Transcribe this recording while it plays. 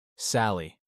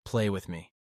Sally, play with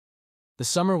me. The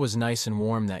summer was nice and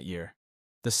warm that year.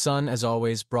 The sun, as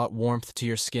always, brought warmth to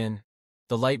your skin.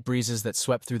 The light breezes that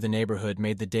swept through the neighborhood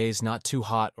made the days not too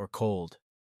hot or cold.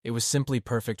 It was simply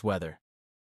perfect weather.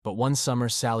 But one summer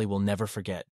Sally will never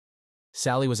forget.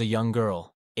 Sally was a young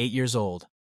girl, 8 years old,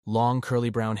 long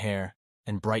curly brown hair,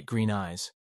 and bright green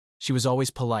eyes. She was always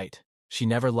polite, she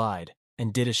never lied,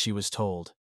 and did as she was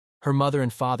told. Her mother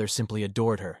and father simply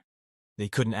adored her. They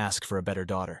couldn't ask for a better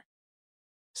daughter.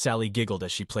 Sally giggled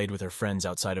as she played with her friends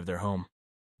outside of their home.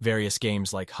 Various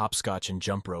games like hopscotch and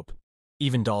jump rope,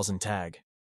 even dolls and tag.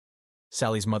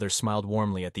 Sally's mother smiled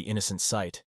warmly at the innocent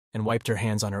sight and wiped her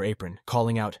hands on her apron,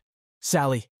 calling out,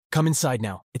 "Sally, come inside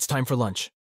now. It's time for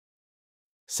lunch."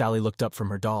 Sally looked up from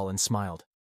her doll and smiled.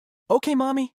 "Okay,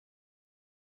 Mommy."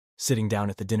 Sitting down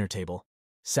at the dinner table,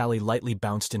 Sally lightly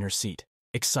bounced in her seat,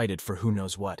 excited for who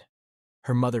knows what.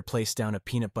 Her mother placed down a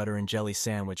peanut butter and jelly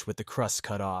sandwich with the crust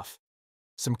cut off,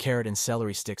 some carrot and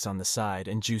celery sticks on the side,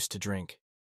 and juice to drink.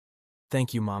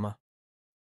 "Thank you, Mama."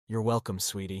 "You're welcome,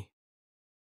 sweetie."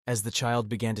 As the child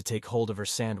began to take hold of her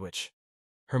sandwich,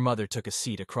 her mother took a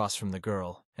seat across from the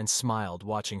girl and smiled,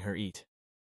 watching her eat.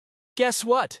 "Guess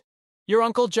what? Your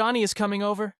Uncle Johnny is coming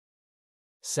over."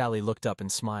 Sally looked up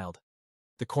and smiled.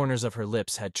 The corners of her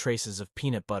lips had traces of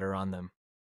peanut butter on them.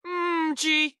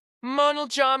 Gee, Uncle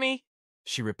Johnny,"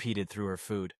 she repeated through her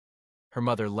food. Her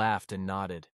mother laughed and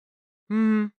nodded.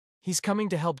 He's coming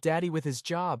to help Daddy with his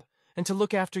job, and to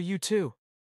look after you too.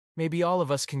 Maybe all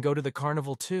of us can go to the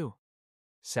carnival too."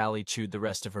 Sally chewed the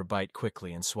rest of her bite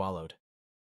quickly and swallowed.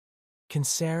 "Can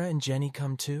Sarah and Jenny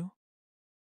come too?"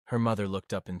 Her mother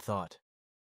looked up in thought.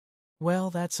 "Well,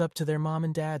 that's up to their mom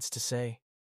and dads to say.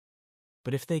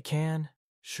 But if they can,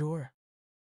 sure."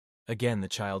 Again the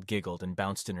child giggled and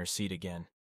bounced in her seat again,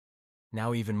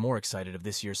 now even more excited of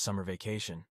this year's summer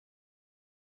vacation.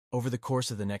 Over the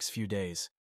course of the next few days,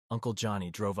 Uncle Johnny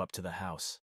drove up to the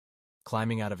house.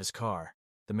 Climbing out of his car,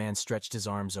 the man stretched his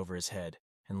arms over his head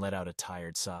and let out a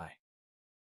tired sigh.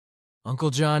 "Uncle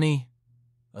Johnny,"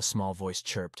 a small voice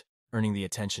chirped, earning the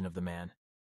attention of the man.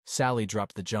 Sally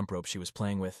dropped the jump rope she was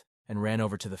playing with and ran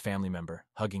over to the family member,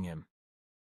 hugging him.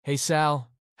 "Hey Sal,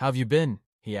 how've you been?"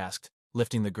 he asked,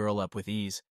 lifting the girl up with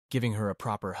ease, giving her a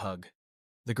proper hug.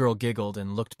 The girl giggled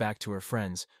and looked back to her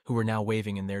friends, who were now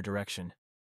waving in their direction.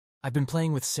 "I've been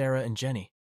playing with Sarah and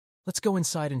Jenny. Let's go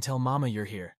inside and tell Mama you're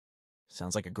here."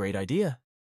 "Sounds like a great idea."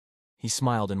 He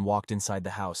smiled and walked inside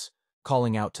the house,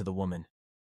 calling out to the woman.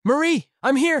 "Marie,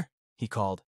 I'm here," he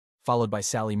called, followed by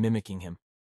Sally mimicking him.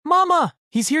 "Mama,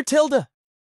 he's here, Tilda."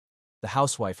 The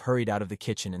housewife hurried out of the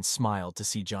kitchen and smiled to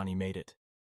see Johnny made it.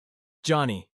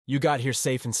 "Johnny, you got here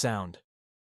safe and sound."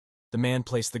 The man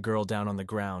placed the girl down on the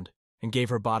ground and gave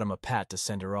her bottom a pat to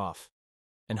send her off,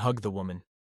 and hugged the woman.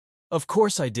 "Of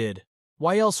course I did.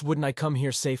 Why else wouldn't I come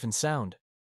here safe and sound?"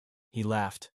 He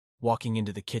laughed, walking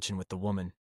into the kitchen with the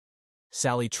woman.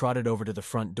 Sally trotted over to the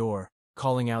front door,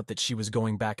 calling out that she was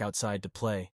going back outside to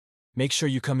play. "Make sure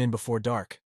you come in before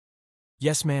dark."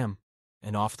 "Yes, ma'am,"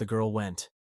 and off the girl went.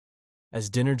 As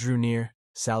dinner drew near,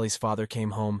 Sally's father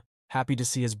came home, happy to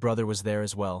see his brother was there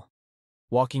as well.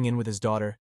 Walking in with his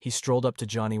daughter, he strolled up to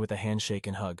Johnny with a handshake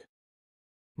and hug.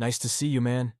 "Nice to see you,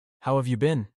 man. How have you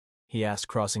been?" he asked,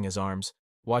 crossing his arms,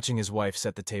 watching his wife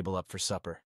set the table up for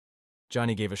supper.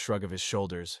 Johnny gave a shrug of his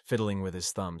shoulders, fiddling with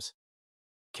his thumbs.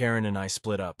 "Karen and I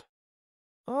split up."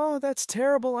 "Oh, that's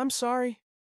terrible. I'm sorry."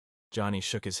 Johnny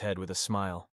shook his head with a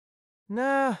smile.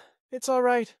 "Nah, it's all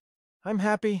right. I'm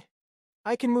happy.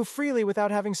 I can move freely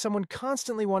without having someone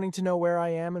constantly wanting to know where I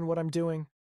am and what I'm doing."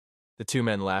 The two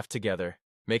men laughed together,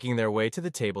 making their way to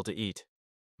the table to eat.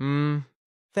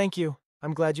 Thank you.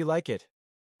 I'm glad you like it."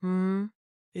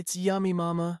 It's yummy,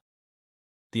 Mama."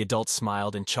 The adult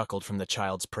smiled and chuckled from the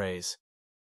child's praise.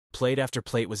 Plate after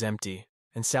plate was empty,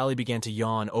 and Sally began to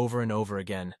yawn over and over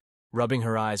again, rubbing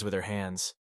her eyes with her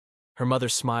hands. Her mother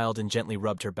smiled and gently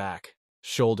rubbed her back,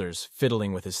 shoulders,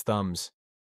 fiddling with his thumbs.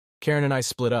 "Karen and I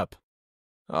split up."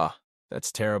 "Ah,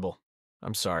 that's terrible.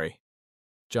 I'm sorry."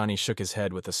 Johnny shook his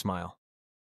head with a smile.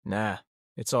 "Nah,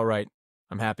 it's all right.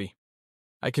 I'm happy.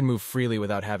 I can move freely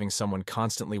without having someone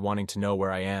constantly wanting to know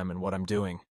where I am and what I'm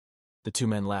doing." The two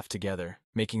men laughed together,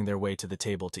 making their way to the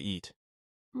table to eat.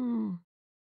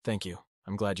 Thank you.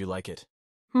 I'm glad you like it."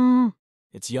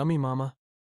 It's yummy, Mama."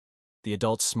 The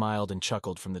adults smiled and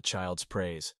chuckled from the child's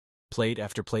praise. Plate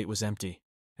after plate was empty,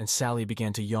 and Sally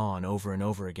began to yawn over and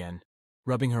over again,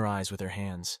 rubbing her eyes with her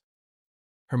hands.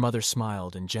 Her mother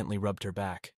smiled and gently rubbed her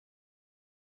back.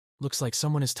 "Looks like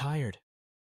someone is tired.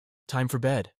 Time for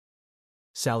bed."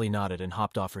 Sally nodded and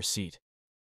hopped off her seat,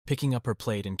 picking up her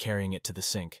plate and carrying it to the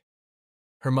sink.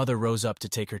 Her mother rose up to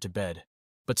take her to bed,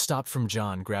 but stopped from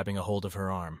John grabbing a hold of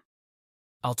her arm.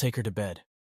 "I'll take her to bed."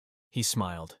 He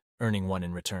smiled, earning one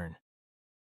in return.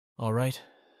 "All right.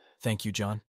 Thank you,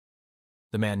 John."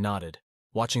 The man nodded,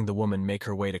 watching the woman make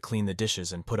her way to clean the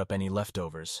dishes and put up any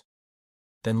leftovers.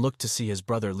 Then looked to see his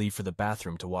brother leave for the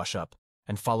bathroom to wash up,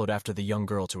 and followed after the young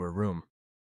girl to her room.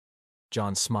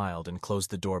 John smiled and closed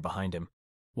the door behind him,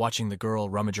 watching the girl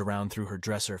rummage around through her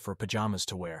dresser for pajamas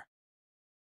to wear.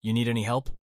 "You need any help?"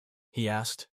 he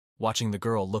asked, watching the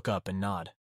girl look up and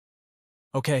nod.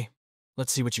 "Okay,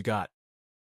 let's see what you got."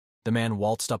 The man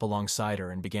waltzed up alongside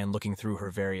her and began looking through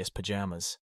her various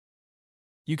pajamas.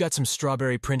 "You got some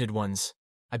strawberry printed ones.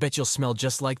 I bet you'll smell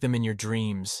just like them in your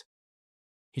dreams."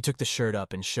 He took the shirt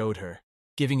up and showed her,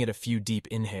 giving it a few deep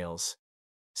inhales.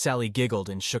 Sally giggled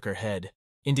and shook her head,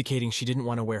 indicating she didn't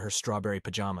want to wear her strawberry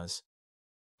pajamas.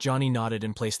 Johnny nodded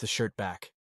and placed the shirt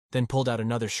back, then pulled out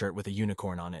another shirt with a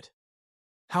unicorn on it.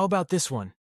 "How about this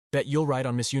one? Bet you'll ride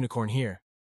on Miss Unicorn here."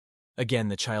 Again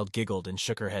the child giggled and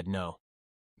shook her head no.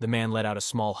 The man let out a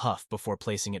small huff before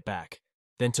placing it back,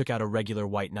 then took out a regular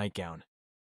white nightgown.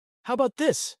 "How about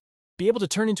this? Be able to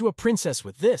turn into a princess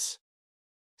with this."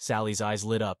 Sally's eyes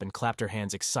lit up and clapped her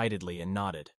hands excitedly and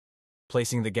nodded.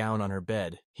 Placing the gown on her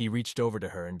bed, he reached over to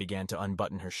her and began to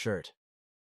unbutton her shirt.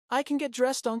 "I can get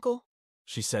dressed, Uncle,"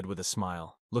 she said with a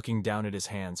smile, looking down at his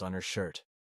hands on her shirt.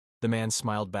 The man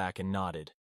smiled back and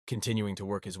nodded, continuing to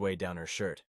work his way down her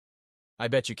shirt. "I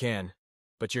bet you can,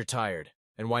 but you're tired,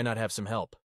 and why not have some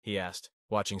help?" he asked,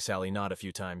 watching Sally nod a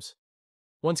few times.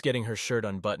 Once getting her shirt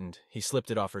unbuttoned, he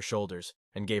slipped it off her shoulders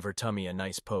and gave her tummy a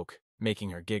nice poke, making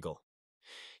her giggle.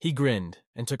 He grinned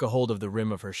and took a hold of the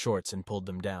rim of her shorts and pulled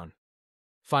them down.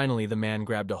 Finally, the man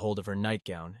grabbed a hold of her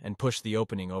nightgown and pushed the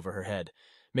opening over her head,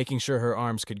 making sure her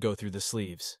arms could go through the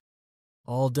sleeves.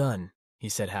 "All done," he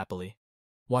said happily,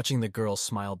 watching the girl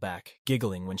smile back,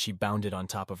 giggling when she bounded on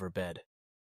top of her bed.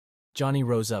 Johnny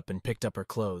rose up and picked up her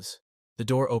clothes. The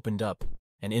door opened up,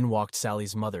 and in walked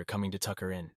Sally's mother coming to tuck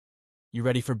her in. "You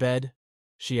ready for bed?"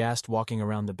 she asked, walking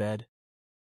around the bed.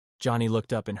 Johnny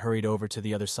looked up and hurried over to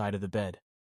the other side of the bed.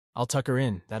 "I'll tuck her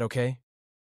in, that okay?"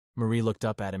 Marie looked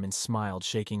up at him and smiled,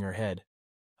 shaking her head.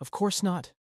 "Of course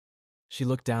not." She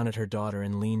looked down at her daughter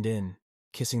and leaned in,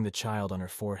 kissing the child on her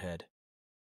forehead.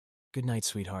 "Good night,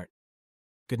 sweetheart."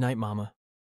 "Good night, Mama."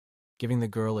 Giving the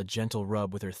girl a gentle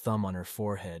rub with her thumb on her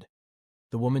forehead,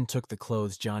 the woman took the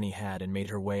clothes Johnny had and made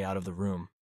her way out of the room.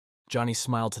 Johnny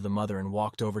smiled to the mother and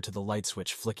walked over to the light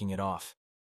switch, flicking it off.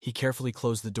 He carefully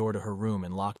closed the door to her room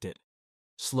and locked it.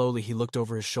 Slowly, he looked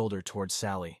over his shoulder towards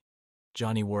Sally.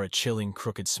 Johnny wore a chilling,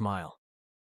 crooked smile.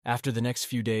 After the next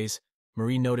few days,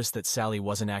 Marie noticed that Sally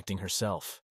wasn't acting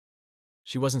herself.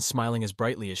 She wasn't smiling as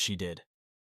brightly as she did.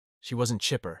 She wasn't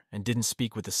chipper and didn't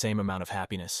speak with the same amount of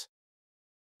happiness.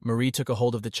 Marie took a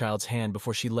hold of the child's hand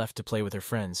before she left to play with her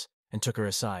friends and took her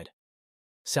aside.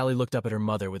 Sally looked up at her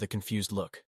mother with a confused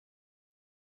look.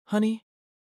 "Honey,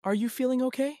 are you feeling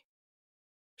okay?"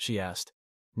 she asked,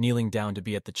 kneeling down to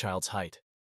be at the child's height.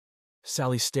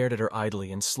 Sally stared at her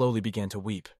idly and slowly began to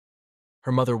weep.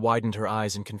 Her mother widened her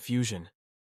eyes in confusion.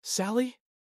 "Sally?"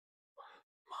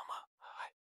 "Mama,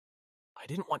 I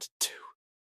didn't want to,"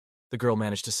 the girl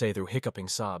managed to say through hiccuping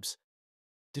sobs.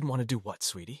 "Didn't want to do what,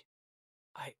 sweetie?"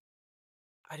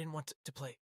 I didn't want to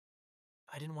play.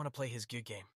 I didn't want to play his gig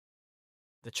game."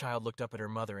 The child looked up at her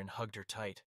mother and hugged her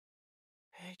tight.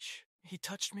 He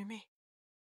touched me,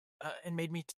 and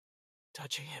made me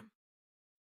touch him."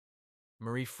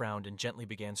 Marie frowned and gently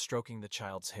began stroking the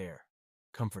child's hair,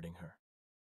 comforting her,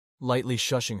 lightly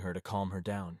shushing her to calm her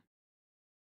down.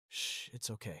 "Shh, it's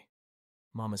okay.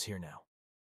 Mama's here now.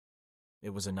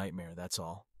 It was a nightmare, that's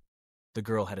all. The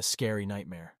girl had a scary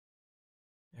nightmare.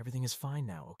 Everything is fine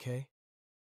now, okay?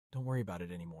 Don't worry about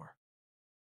it anymore."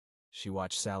 She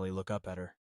watched Sally look up at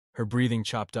her, her breathing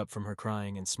chopped up from her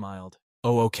crying, and smiled.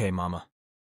 "Oh, okay, Mama."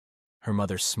 Her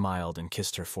mother smiled and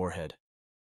kissed her forehead.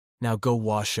 "Now go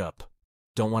wash up.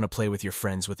 Don't want to play with your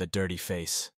friends with a dirty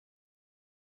face."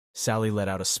 Sally let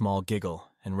out a small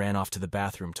giggle and ran off to the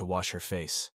bathroom to wash her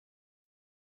face.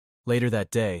 Later that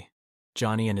day,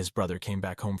 Johnny and his brother came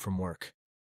back home from work.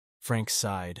 Frank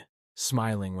sighed,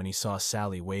 smiling when he saw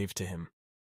Sally wave to him.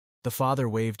 The father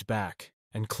waved back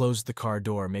and closed the car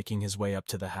door, making his way up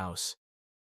to the house.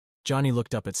 Johnny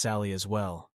looked up at Sally as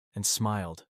well and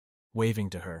smiled, waving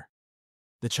to her.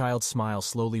 The child's smile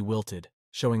slowly wilted,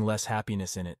 showing less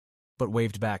happiness in it, but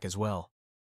waved back as well.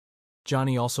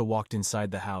 Johnny also walked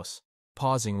inside the house,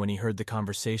 pausing when he heard the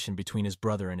conversation between his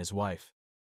brother and his wife.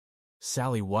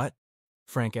 "Sally what?"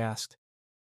 Frank asked.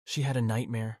 "She had a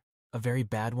nightmare, a very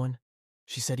bad one.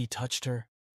 She said he touched her."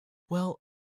 "Well,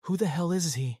 who the hell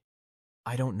is he?"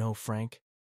 "I don't know, Frank."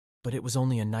 But it was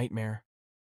only a nightmare.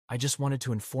 I just wanted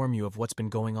to inform you of what's been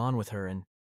going on with her and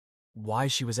why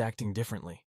she was acting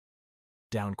differently.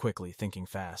 Down quickly, thinking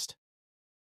fast.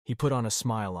 He put on a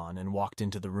smile and walked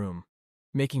into the room,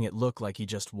 making it look like he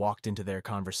just walked into their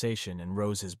conversation and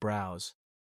rose his brows.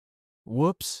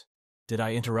 Whoops, did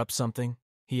I interrupt something?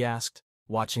 He asked,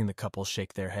 watching the couple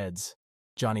shake their heads.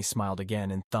 Johnny smiled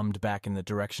again and thumbed back in the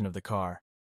direction of the car.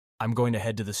 I'm going to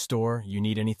head to the store. You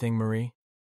need anything, Marie?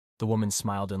 The woman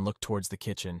smiled and looked towards the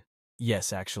kitchen.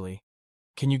 Yes, actually.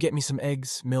 Can you get me some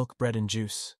eggs, milk, bread, and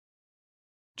juice?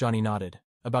 Johnny nodded,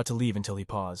 about to leave until he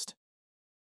paused.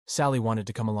 Sally wanted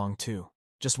to come along too.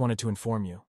 Just wanted to inform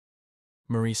you.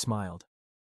 Marie smiled.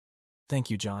 Thank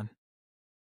you, John.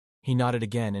 He nodded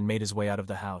again and made his way out of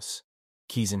the house,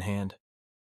 keys in hand.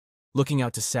 Looking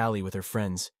out to Sally with her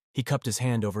friends, he cupped his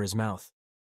hand over his mouth.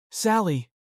 Sally!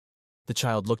 The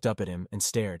child looked up at him and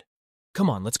stared. Come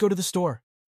on, let's go to the store.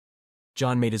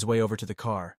 John made his way over to the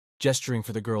car, gesturing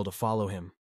for the girl to follow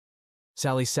him.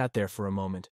 Sally sat there for a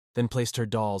moment, then placed her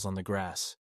dolls on the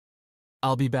grass.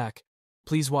 I'll be back.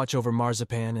 Please watch over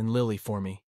Marzipan and Lily for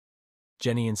me.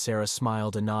 Jenny and Sarah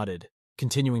smiled and nodded,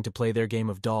 continuing to play their game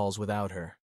of dolls without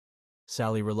her.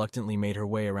 Sally reluctantly made her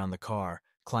way around the car,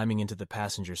 climbing into the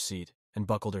passenger seat, and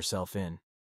buckled herself in.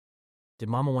 Did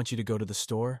Mama want you to go to the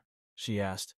store? She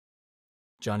asked.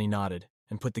 Johnny nodded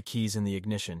and put the keys in the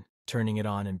ignition, turning it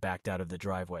on and backed out of the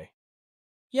driveway.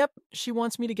 Yep, she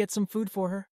wants me to get some food for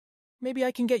her. Maybe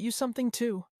I can get you something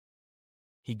too.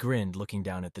 He grinned, looking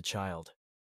down at the child.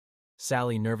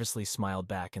 Sally nervously smiled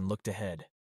back and looked ahead,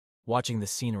 watching the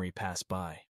scenery pass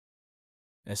by.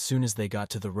 As soon as they got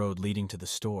to the road leading to the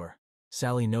store,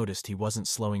 Sally noticed he wasn't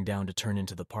slowing down to turn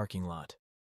into the parking lot.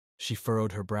 She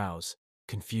furrowed her brows,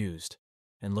 confused,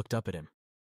 and looked up at him.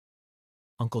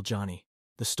 Uncle Johnny,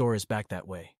 the store is back that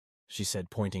way, she said,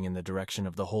 pointing in the direction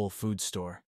of the Whole Foods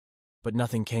store. But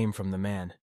nothing came from the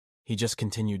man. He just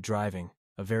continued driving,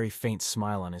 a very faint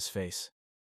smile on his face.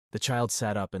 The child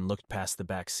sat up and looked past the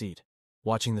back seat,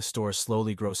 watching the store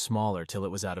slowly grow smaller till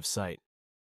it was out of sight.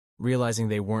 Realizing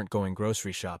they weren't going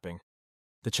grocery shopping,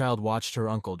 the child watched her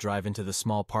uncle drive into the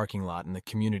small parking lot in the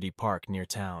community park near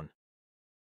town.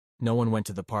 No one went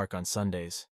to the park on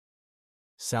Sundays.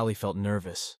 Sally felt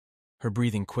nervous. Her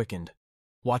breathing quickened,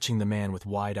 watching the man with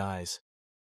wide eyes.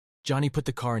 Johnny put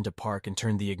the car into park and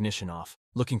turned the ignition off,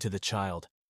 looking to the child,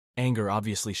 anger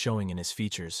obviously showing in his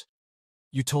features.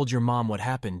 You told your mom what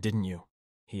happened, didn't you?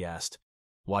 He asked,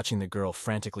 watching the girl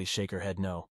frantically shake her head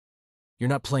no. You're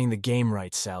not playing the game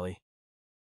right, Sally.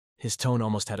 His tone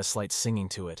almost had a slight singing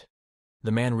to it.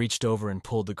 The man reached over and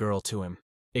pulled the girl to him,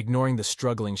 ignoring the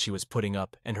struggling she was putting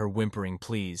up and her whimpering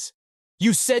pleas.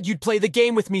 You said you'd play the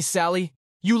game with me, Sally!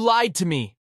 You lied to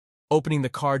me! Opening the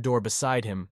car door beside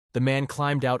him, the man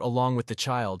climbed out along with the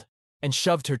child and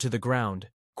shoved her to the ground,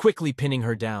 quickly pinning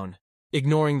her down,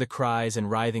 ignoring the cries and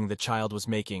writhing the child was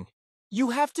making. You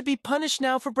have to be punished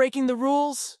now for breaking the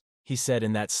rules, he said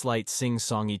in that slight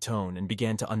sing-songy tone and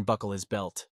began to unbuckle his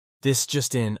belt. This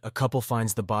just in, a couple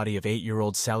finds the body of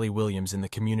 8-year-old Sally Williams in the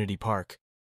community park.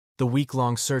 The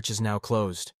week-long search is now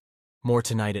closed. More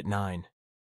tonight at 9.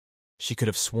 She could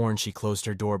have sworn she closed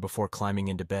her door before climbing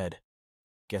into bed.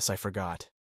 Guess I forgot.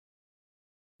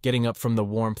 Getting up from the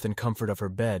warmth and comfort of her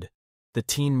bed, the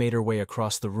teen made her way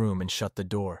across the room and shut the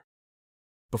door.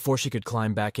 Before she could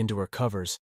climb back into her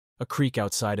covers, a creak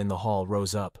outside in the hall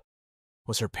rose up.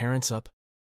 Was her parents up?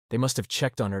 They must have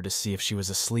checked on her to see if she was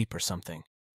asleep or something.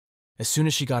 As soon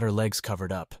as she got her legs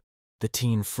covered up, the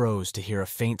teen froze to hear a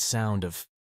faint sound of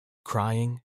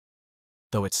crying,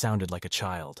 though it sounded like a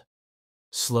child.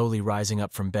 Slowly rising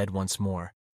up from bed once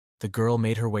more, the girl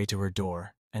made her way to her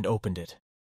door and opened it.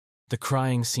 The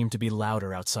crying seemed to be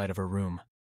louder outside of her room.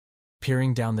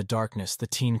 Peering down the darkness, the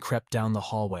teen crept down the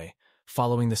hallway,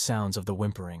 following the sounds of the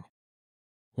whimpering.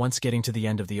 Once getting to the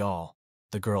end of the hall,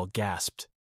 the girl gasped.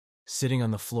 Sitting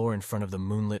on the floor in front of the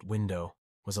moonlit window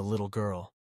was a little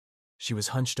girl. She was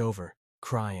hunched over,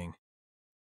 crying.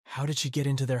 How did she get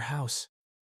into their house?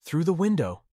 Through the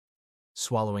window.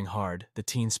 Swallowing hard, the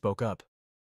teen spoke up.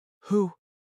 Who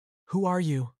are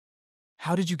you?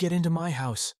 How did you get into my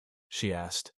house? She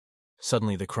asked.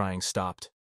 Suddenly the crying stopped.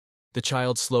 The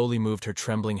child slowly moved her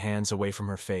trembling hands away from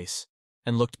her face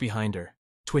and looked behind her,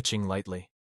 twitching lightly.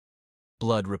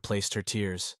 Blood replaced her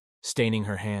tears, staining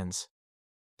her hands.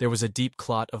 There was a deep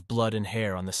clot of blood and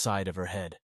hair on the side of her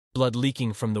head, blood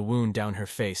leaking from the wound down her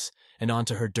face and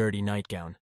onto her dirty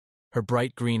nightgown. Her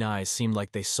bright green eyes seemed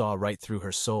like they saw right through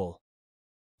her soul.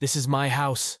 This is my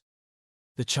house.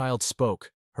 The child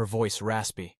spoke, her voice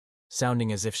raspy,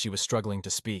 sounding as if she was struggling to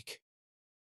speak.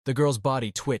 The girl's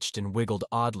body twitched and wiggled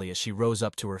oddly as she rose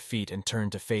up to her feet and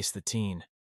turned to face the teen.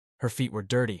 Her feet were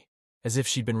dirty, as if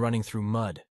she'd been running through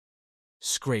mud.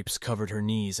 Scrapes covered her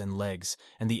knees and legs,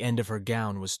 and the end of her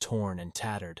gown was torn and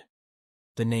tattered.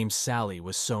 The name Sally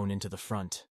was sewn into the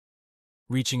front.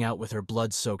 Reaching out with her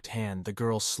blood-soaked hand, the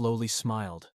girl slowly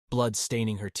smiled, blood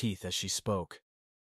staining her teeth as she spoke.